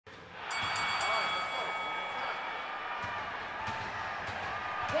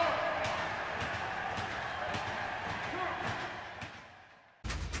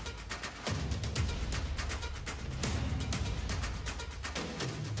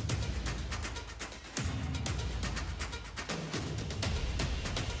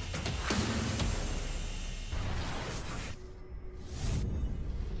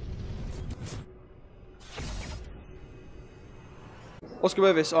Oscar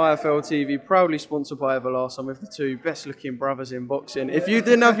BEVIS, IFL TV, proudly sponsored by Everlast. I'm with the two best-looking brothers in boxing. If you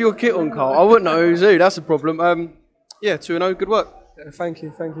didn't have your kit on, Carl, I wouldn't know who's who. That's a problem. Yeah, 2-0, good work. Yeah, thank you.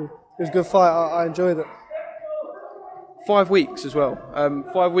 It was a good fight. I enjoyed it. 5 weeks as well.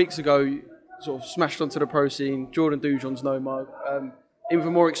 5 weeks ago, you sort of smashed onto the pro scene. Jordan Dujon's no mug.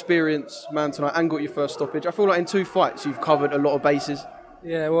 Even more experienced man tonight, and got your first stoppage. I feel like in 2 fights, you've covered a lot of bases.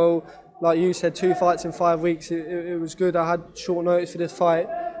 Yeah, well, like you said, 2 fights in 5 weeks. It was good. I had short notice for this fight,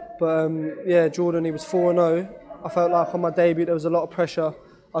 but yeah, Jordan, he was 4-0. I felt like on my debut there was a lot of pressure.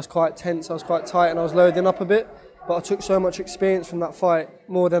 I was quite tense, I was quite tight, and I was loading up a bit. But I took so much experience from that fight,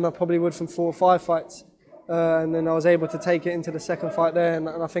 more than I probably would from 4 or 5 fights. And then I was able to take it into the second fight there, and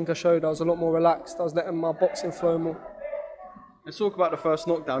I think I showed I was a lot more relaxed. I was letting my boxing flow more. Let's talk about the first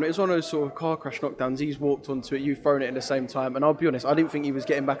knockdown. It was one of those sort of car crash knockdowns. He's walked onto it, you've thrown it at the same time. And I'll be honest, I didn't think he was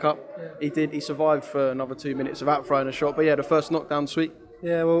getting back up. Yeah. He did. He survived for another 2 minutes without throwing a shot. But yeah, the first knockdown, sweet.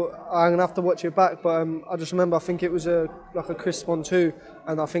 Yeah, well, I'm going to have to watch it back. But I just remember, I think it was like a crisp 1-2.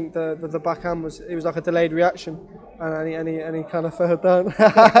 And I think the backhand was like a delayed reaction. And he kind of fell down.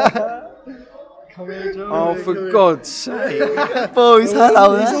 Come here, Joe. Oh, for God's sake. Boys,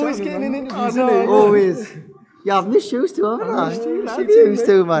 hello. He's always getting in interviews, isn't he? Always. You have new shoes too, haven't I? Shoes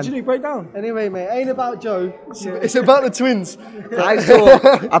too, man. Did you break down? Anyway, mate, ain't about Joe. It's about the twins. Right, so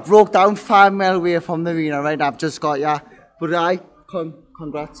I broke down 5 mile away from the arena, right? I've just got ya. But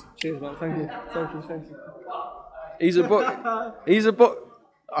congrats. Cheers, man. Thank you. He's a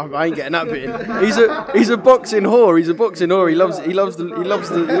I ain't getting that bit in. He's a boxing whore. He loves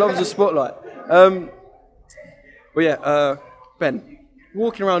the spotlight. But yeah, Ben.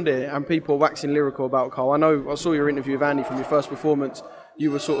 Walking around here and people waxing lyrical about Carl. I saw your interview with Andy from your first performance.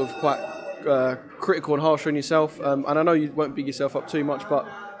 You were sort of quite critical and harsh on yourself. And I know you won't big yourself up too much, but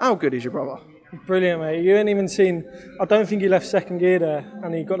how good is your brother? Brilliant, mate. You ain't even seen... I don't think he left second gear there,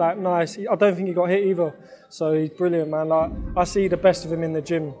 and he got that nice... I don't think he got hit either. So he's brilliant, man. Like, I see the best of him in the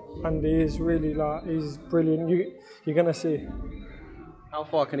gym, and he is really, like, he's brilliant. You're going to see. How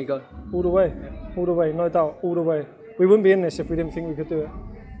far can he go? All the way, no doubt, all the way. We wouldn't be in this if we didn't think we could do it,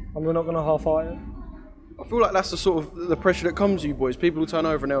 and we're not going to half-fight it. I feel like that's the sort of the pressure that comes to you boys. People will turn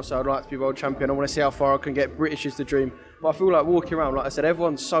over and they'll say, I'd like to be world champion, I want to see how far I can get, British is the dream. But I feel like walking around, like I said,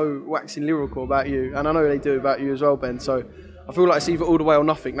 everyone's so waxing lyrical about you, and I know they do about you as well, Ben, so I feel like it's either all the way or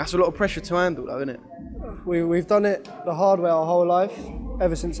nothing. That's a lot of pressure to handle though, isn't it? We've done it the hard way our whole life.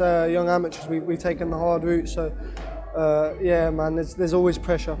 Ever since young amateurs, we've taken the hard route, so yeah, man, there's always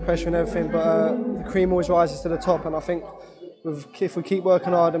pressure and everything, but the cream always rises to the top, and I think if we keep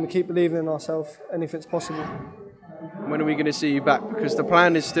working hard and we keep believing in ourselves, anything's possible. When are we going to see you back? Because the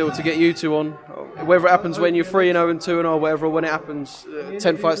plan is still to get you two on, whether it happens when you're 3-0 and 2-0, whatever, or when it happens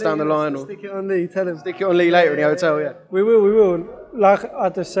 10 fights down the line. Or stick it on Lee, tell him. Stick it on Lee later in the hotel, yeah. We will. Like I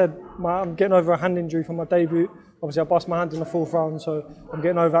just said, I'm getting over a hand injury from my debut. Obviously, I bust my hand in the 4th round, so I'm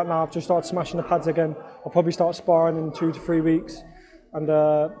getting over that now. I've just started smashing the pads again. I'll probably start sparring in 2 to 3 weeks. And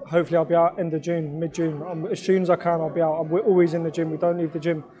hopefully I'll be out end of June, mid-June. As soon as I can, I'll be out. We're always in the gym. We don't leave the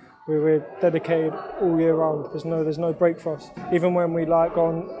gym. We're dedicated all year round. There's no break for us. Even when we like go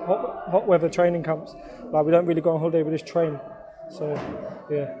on hot weather training camps, like we don't really go on holiday. We just train. So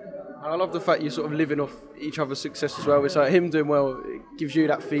yeah. I love the fact you're sort of living off each other's success as well. It's like him doing well, it gives you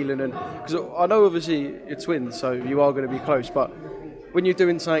that feeling. And because I know obviously you're twins, so you are going to be close, but when you're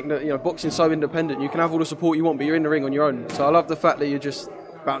doing something that, you know, boxing's so independent, you can have all the support you want, but you're in the ring on your own. So I love the fact that you're just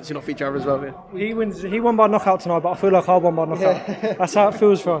bouncing off each other as well. Yeah. He won by knockout tonight, but I feel like I won by knockout. Yeah. That's how it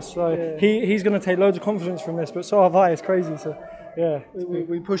feels for us. So yeah. He's going to take loads of confidence from this, but so have I. It's crazy. So yeah,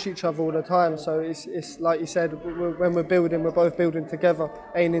 we push each other all the time. So it's like you said, when we're building, we're both building together.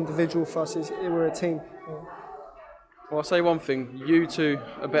 Ain't individual for us. We're a team. Yeah. Well, I'll say one thing, you two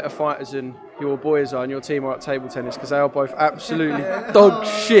are better fighters than your boys are and your team are at table tennis, because they are both absolutely dog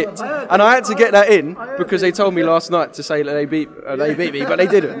shit. And I had to get that in because they told me last night to say that they beat me, but they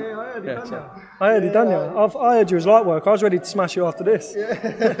didn't. Yeah, so. I heard he done you. I heard you was light work. I was ready to smash you after this. Do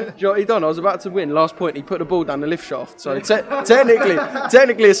you know what he done? I was about to win. Last point, he put the ball down the lift shaft. So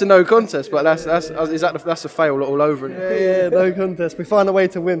technically it's a no contest, but that's a fail all over. Yeah, no contest. We find a way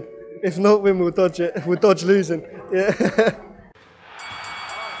to win. If not win, we'll dodge it. We'll dodge losing. Yeah.